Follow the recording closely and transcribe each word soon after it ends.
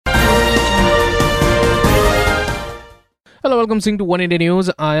Hello, welcome to One India News.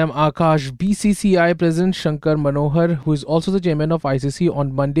 I am Akash. BCCI President Shashank Manohar, who is also the chairman of ICC,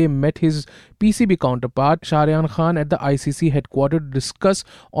 on Monday met his PCB counterpart Shaharyar Khan at the ICC headquarters to discuss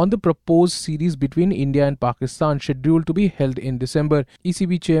on the proposed series between India and Pakistan scheduled to be held in December.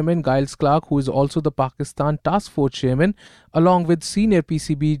 ECB chairman Giles Clark, who is also the Pakistan Task Force chairman, along with senior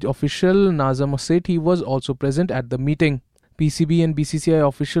PCB official Nazam Sethi, was also present at the meeting. PCB and BCCI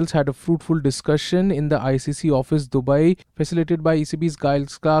officials had a fruitful discussion in the ICC office Dubai, facilitated by ECB's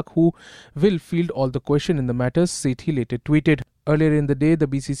Giles Clark, who will field all the questions in the matter, Sethi later tweeted. Earlier in the day, the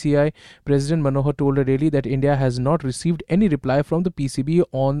BCCI President Manohar told a rally that India has not received any reply from the PCB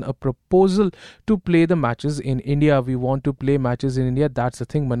on a proposal to play the matches in India. We want to play matches in India, that's the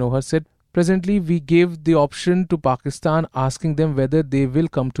thing, Manohar said. Presently, we gave the option to Pakistan, asking them whether they will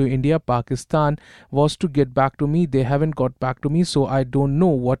come to India. Pakistan was to get back to me. They haven't got back to me, so I don't know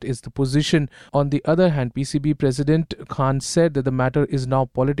what is the position. On the other hand, PCB President Khan said that the matter is now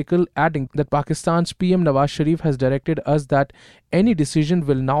political, adding that Pakistan's PM Nawaz Sharif has directed us that any decision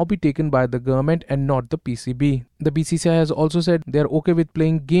will now be taken by the government and not the PCB. The BCCI has also said they are okay with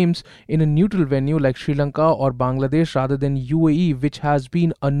playing games in a neutral venue like Sri Lanka or Bangladesh rather than UAE, which has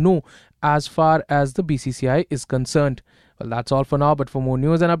been a no as far as the BCCI is concerned. Well, that's all for now, but for more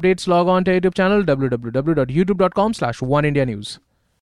news and updates, log on to our YouTube channel www.youtube.com/oneindianews.